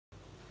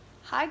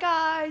Hi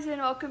guys,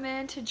 and welcome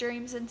into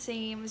Dreams and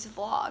Seams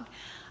vlog.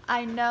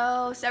 I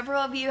know several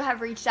of you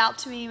have reached out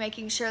to me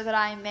making sure that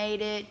I made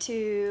it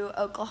to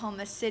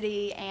Oklahoma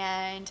City,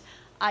 and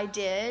I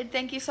did.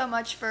 Thank you so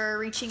much for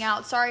reaching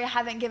out. Sorry I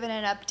haven't given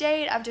an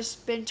update. I've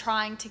just been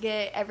trying to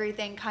get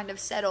everything kind of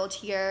settled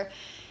here.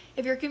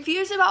 If you're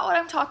confused about what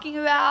I'm talking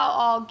about,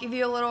 I'll give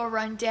you a little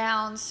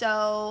rundown.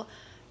 So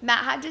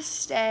Matt had to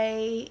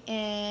stay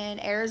in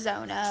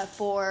Arizona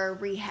for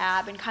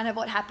rehab, and kind of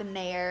what happened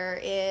there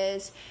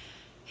is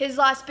his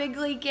last big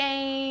league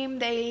game,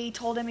 they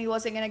told him he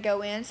wasn't going to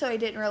go in, so he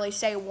didn't really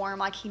stay warm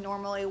like he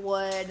normally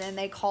would, and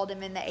they called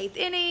him in the 8th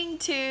inning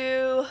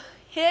to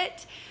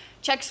hit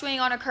check swing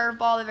on a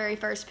curveball the very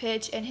first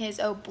pitch, and his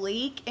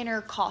oblique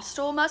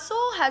intercostal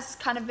muscle has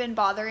kind of been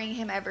bothering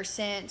him ever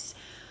since.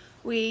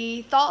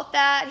 We thought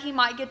that he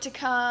might get to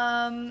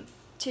come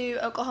to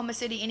Oklahoma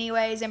City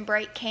anyways and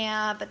break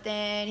camp, but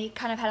then he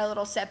kind of had a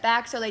little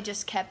setback, so they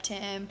just kept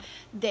him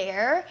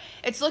there.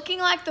 It's looking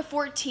like the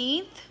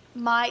 14th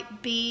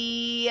might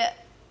be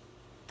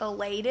the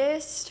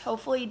latest,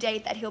 hopefully,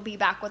 date that he'll be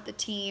back with the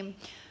team,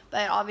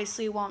 but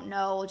obviously won't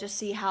know. We'll just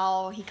see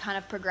how he kind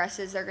of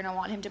progresses. They're going to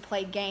want him to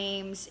play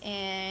games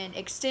and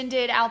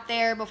extended out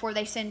there before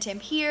they send him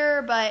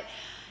here, but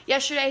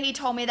yesterday he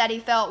told me that he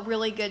felt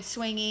really good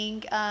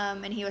swinging,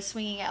 and he was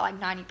swinging at like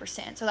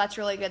 90%, so that's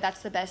really good.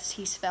 That's the best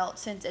he's felt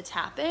since it's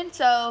happened,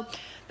 so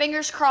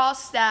fingers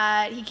crossed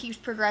that he keeps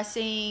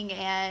progressing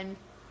and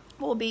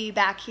we'll be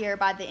back here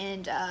by the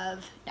end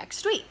of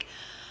next week.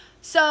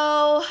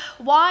 So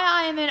why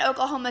I am in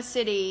Oklahoma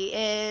City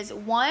is,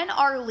 one,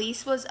 our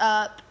lease was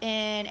up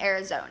in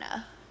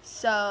Arizona,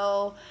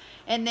 so,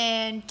 and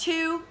then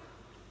two,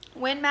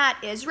 when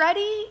Matt is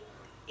ready,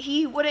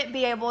 he wouldn't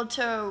be able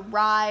to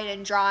ride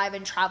and drive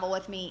and travel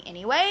with me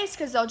anyways,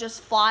 because they'll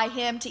just fly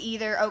him to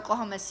either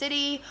Oklahoma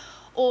City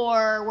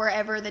or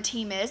wherever the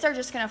team is. They're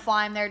just going to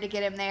fly him there to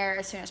get him there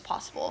as soon as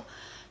possible.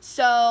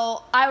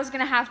 So I was going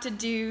to have to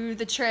do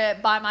the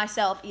trip by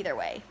myself either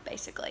way,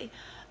 basically.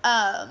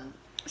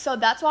 So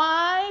that's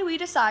why we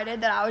decided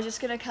that I was just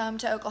going to come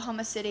to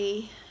Oklahoma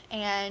City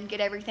and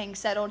get everything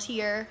settled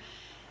here.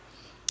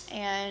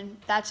 And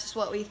that's just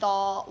what we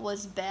thought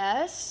was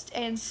best.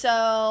 And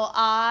so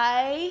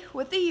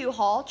with the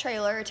U-Haul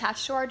trailer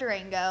attached to our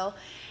Durango,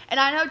 and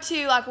I know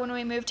too, like when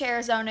we moved to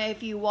Arizona,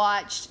 if you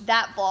watched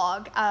that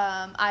vlog,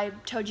 I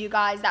told you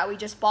guys that we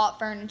just bought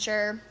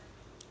furniture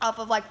off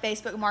of like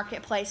Facebook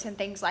Marketplace and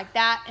things like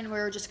that, and we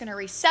were just going to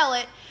resell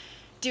it,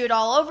 do it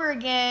all over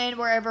again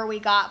wherever we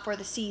got for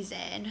the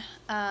season.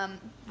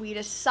 We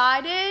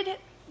decided,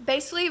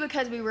 basically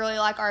because we really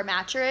like our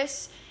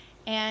mattress,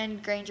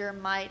 and Granger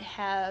might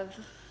have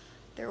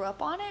threw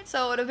up on it,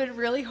 so it would have been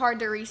really hard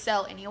to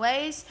resell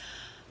anyways.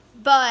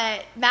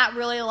 But Matt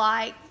really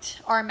liked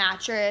our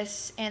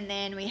mattress, and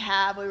then we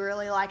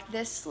really like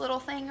this little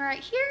thing right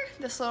here,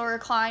 this little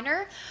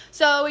recliner.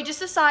 So we just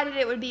decided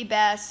it would be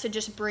best to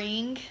just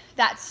bring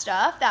that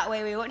stuff. That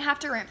way we wouldn't have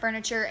to rent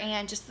furniture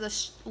and just the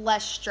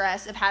less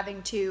stress of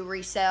having to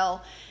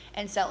resell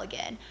and sell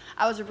again.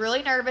 I was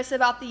really nervous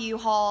about the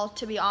U-Haul,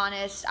 to be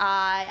honest.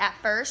 I at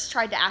first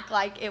tried to act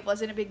like it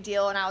wasn't a big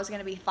deal and I was going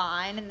to be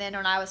fine, and then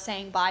when I was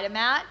saying bye to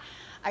Matt,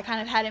 I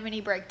kind of had a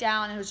mini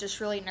breakdown and was just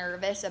really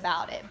nervous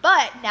about it.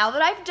 But now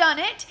that I've done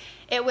it,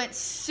 it went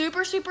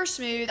super, super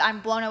smooth. I'm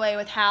blown away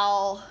with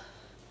how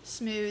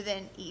smooth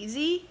and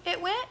easy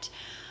it went.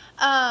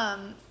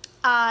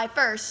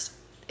 First,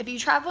 if you're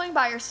traveling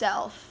by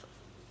yourself,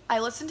 I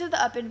listened to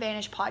the Up and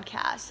Vanish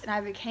podcast and I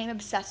became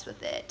obsessed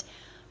with it.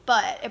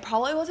 But it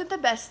probably wasn't the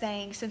best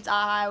thing since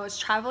I was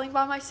traveling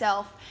by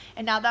myself,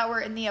 and now that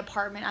we're in the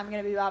apartment, I'm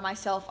going to be by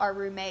myself. Our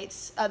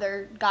roommates,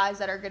 other guys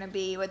that are going to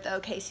be with the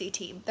OKC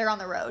team, they're on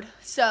the road.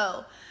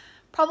 So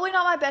probably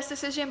not my best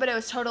decision, but it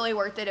was totally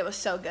worth it. It was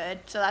so good.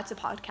 So that's a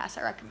podcast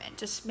I recommend.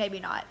 Just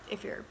maybe not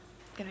if you're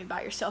going to be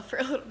by yourself for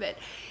a little bit.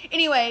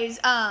 Anyways,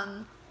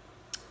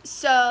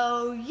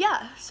 so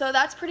yeah, so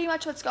that's pretty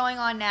much what's going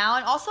on now.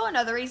 And also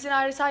another reason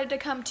I decided to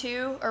come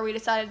too, or we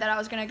decided that I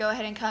was going to go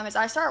ahead and come, is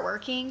I start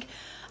working.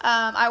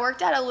 I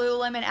worked at a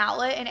Lululemon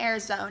outlet in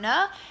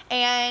Arizona,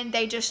 and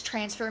they just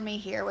transferred me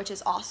here, which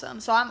is awesome.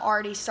 So I'm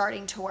already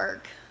starting to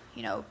work,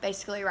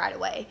 basically right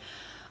away,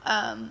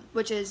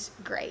 which is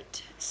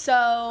great.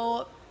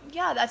 So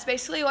yeah, that's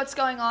basically what's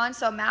going on.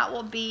 So Matt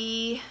will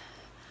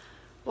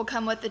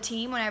come with the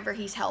team whenever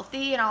he's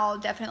healthy, and I'll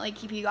definitely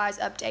keep you guys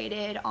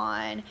updated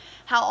on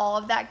how all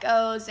of that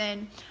goes.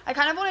 And I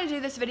kind of want to do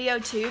this video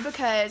too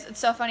because it's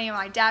so funny.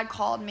 My dad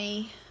called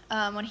me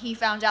when he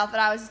found out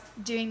that I was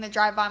doing the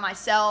drive by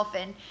myself,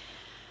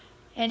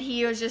 and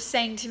he was just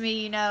saying to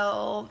me,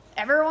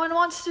 everyone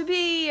wants to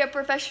be a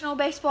professional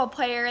baseball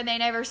player and they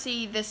never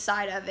see this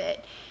side of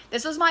it.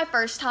 This was my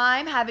first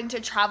time having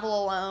to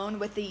travel alone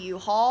with the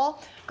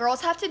U-Haul. Girls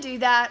have to do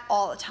that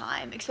all the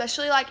time,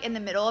 especially like in the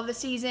middle of the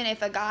season.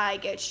 If a guy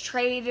gets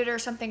traded or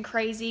something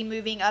crazy,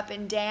 moving up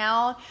and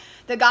down,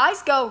 the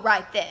guys go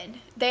right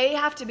then. They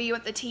have to be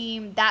with the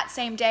team that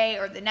same day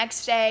or the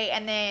next day,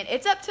 and then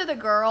it's up to the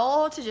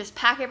girl to just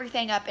pack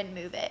everything up and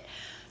move it.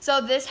 So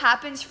this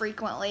happens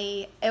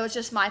frequently. It was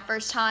just my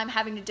first time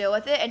having to deal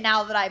with it, and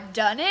now that I've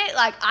done it,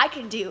 like, I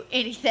can do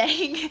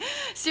anything.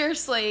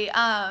 Seriously.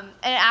 And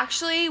it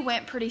actually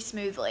went pretty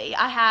smoothly.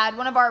 I had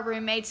one of our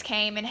roommates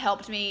came and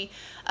helped me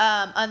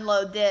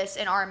unload this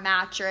in our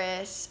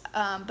mattress.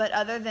 But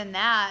other than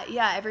that,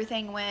 yeah,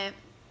 everything went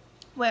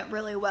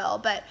really well.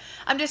 But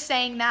I'm just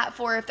saying that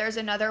for if there's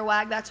another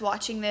wag that's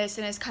watching this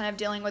and is kind of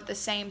dealing with the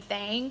same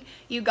thing,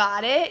 you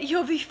got it.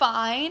 You'll be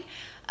fine.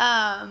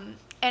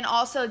 And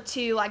also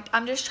too, like,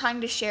 I'm just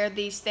trying to share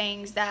these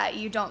things that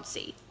you don't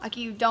see. Like,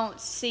 you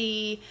don't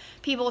see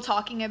people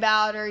talking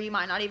about, or you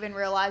might not even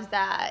realize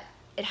that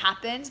it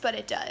happens, but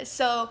it does.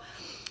 So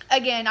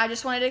again, I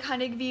just wanted to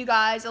kind of give you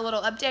guys a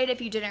little update if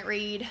you didn't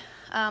read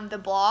the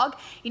blog.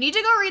 You need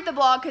to go read the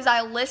blog because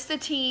I list the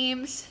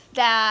teams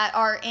that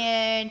are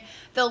in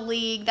the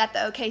league that the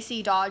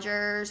OKC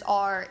Dodgers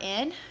are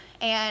in.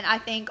 And I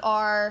think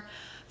our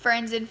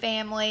friends and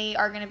family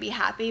are going to be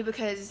happy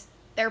because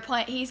they're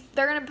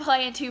going to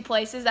play in two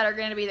places that are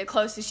going to be the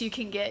closest you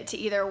can get to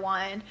either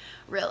one,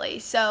 really.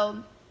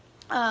 So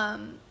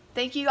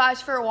thank you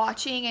guys for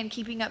watching and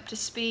keeping up to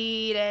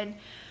speed, and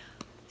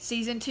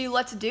season 2,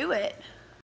 let's do it.